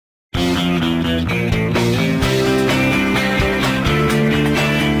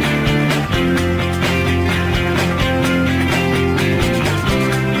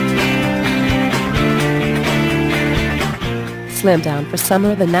Slim down for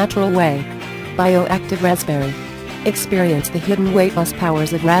summer the natural way. Bioactive Raspberry. Experience the hidden weight loss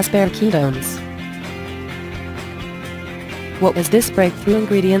powers of Raspberry Ketones. What is this breakthrough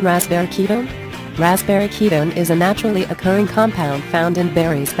ingredient, Raspberry Ketone? Raspberry ketone is a naturally occurring compound found in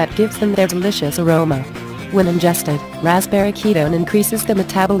berries that gives them their delicious aroma. When ingested, raspberry ketone increases the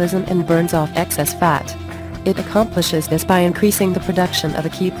metabolism and burns off excess fat. It accomplishes this by increasing the production of a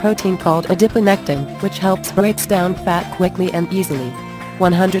key protein called adiponectin, which helps breaks down fat quickly and easily.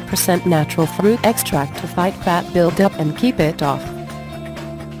 100% natural fruit extract to fight fat buildup and keep it off.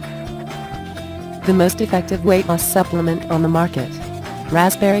 The most effective weight loss supplement on the market.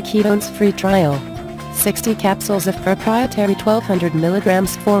 Raspberry Ketones free trial. 60 capsules of proprietary 1200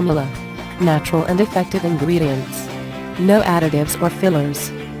 mg formula. Natural and effective ingredients. No additives or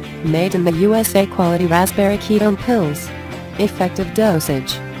fillers. Made in the USA quality raspberry ketone pills. Effective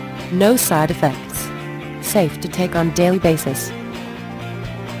dosage. No side effects. Safe to take on daily basis.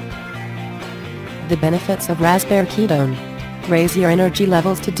 The benefits of raspberry ketone. Raise your energy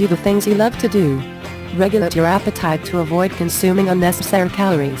levels to do the things you love to do. Regulate your appetite to avoid consuming unnecessary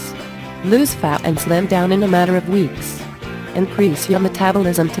calories. Lose fat and slim down in a matter of weeks. Increase your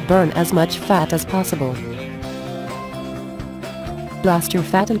metabolism to burn as much fat as possible. Blast your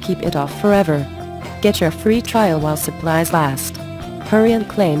fat and keep it off forever. Get your free trial while supplies last. Hurry and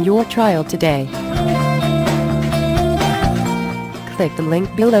claim your trial today. Click the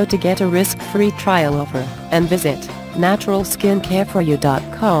link below to get a risk-free trial offer, and visit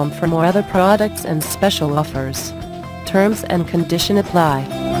naturalskincareforyou.com for more other products and special offers. Terms and conditions apply.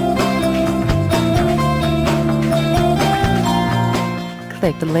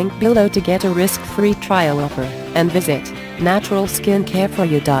 Click the link below to get a risk-free trial offer, and visit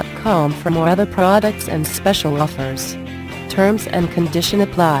naturalskincareforyou.com for more other products and special offers. Terms and conditions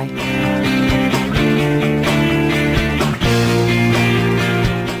apply.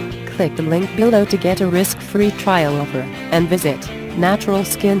 Click the link below to get a risk-free trial offer, and visit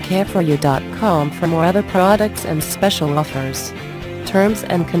naturalskincareforyou.com for more other products and special offers. Terms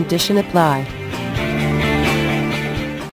and conditions apply.